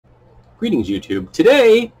Greetings, YouTube.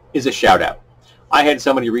 Today is a shout-out. I had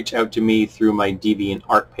somebody reach out to me through my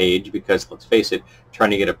DeviantArt page because, let's face it,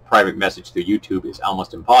 trying to get a private message through YouTube is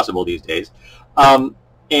almost impossible these days.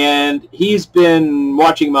 And he's been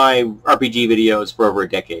watching my RPG videos for over a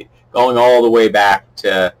decade, going all the way back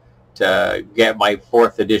to get my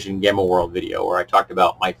 4th edition Gamma World video where I talked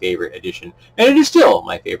about my favorite edition, and it is still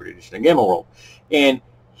my favorite edition of Gamma World. And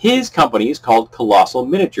his company is called Colossal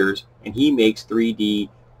Miniatures, and he makes 3D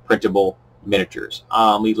printable miniatures.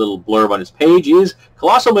 Leave a little blurb on his page is,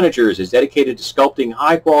 Colossal Miniatures is dedicated to sculpting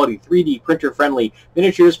high-quality 3D printer-friendly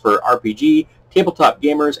miniatures for RPG, tabletop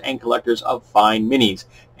gamers, and collectors of fine minis.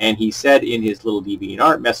 And he said in his little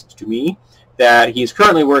DeviantArt message to me that he's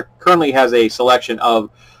currently has a selection of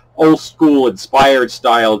old-school inspired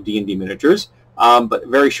style D&D miniatures, but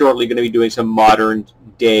very shortly going to be doing some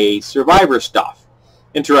modern-day Survivor stuff.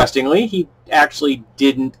 Interestingly, he actually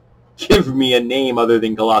didn't give me a name other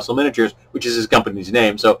than Colossal Miniatures, which is his company's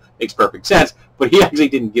name, so it makes perfect sense, but he actually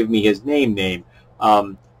didn't give me his name,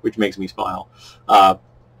 which makes me smile. But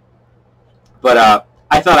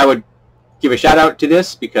I thought I would give a shout out to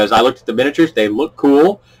this because I looked at the miniatures, they look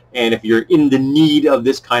cool, and if you're in the need of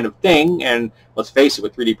this kind of thing, and let's face it,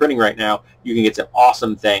 with 3D printing right now, you can get some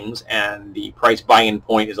awesome things, and the price buy-in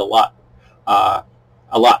point is a lot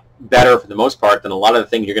better for the most part than a lot of the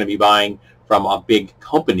things you're going to be buying from a big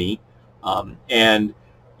company, and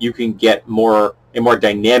you can get a more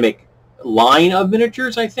dynamic line of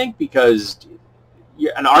miniatures, I think, because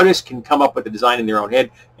an artist can come up with a design in their own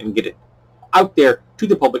head and get it out there to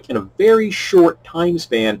the public in a very short time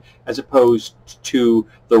span as opposed to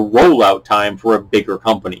the rollout time for a bigger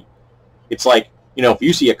company. It's like, you know, if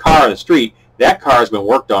you see a car on the street, that car has been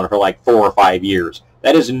worked on for like 4 or 5 years.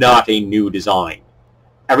 That is not a new design.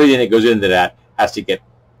 Everything that goes into that has to get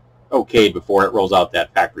okayed before it rolls out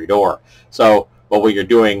that factory door. So, but when you're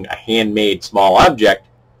doing a handmade small object,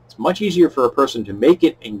 it's much easier for a person to make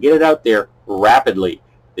it and get it out there rapidly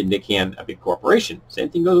than they can a big corporation. Same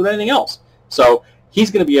thing goes with anything else. So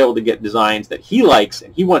he's going to be able to get designs that he likes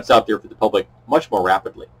and he wants out there for the public much more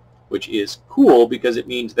rapidly, which is cool because it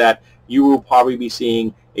means that you will probably be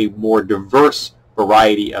seeing a more diverse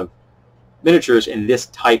variety of miniatures in this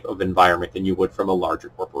type of environment than you would from a larger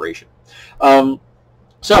corporation.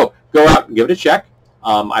 So go out and give it a check.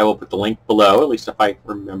 I will put the link below, at least if I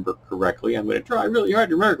remember correctly. I'm going to try really hard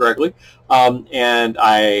to remember correctly. And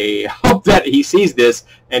I hope that he sees this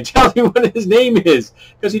and tells me what his name is,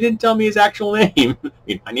 because he didn't tell me his actual name. I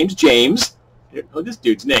mean, my name's James. I didn't know this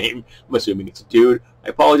dude's name. I'm assuming it's a dude. I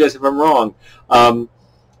apologize if I'm wrong.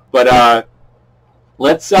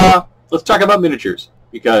 Let's talk about miniatures,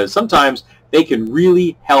 because sometimes they can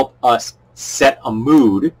really help us set a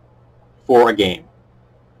mood for a game.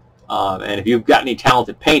 And if you've got any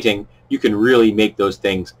talented painting, you can really make those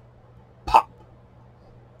things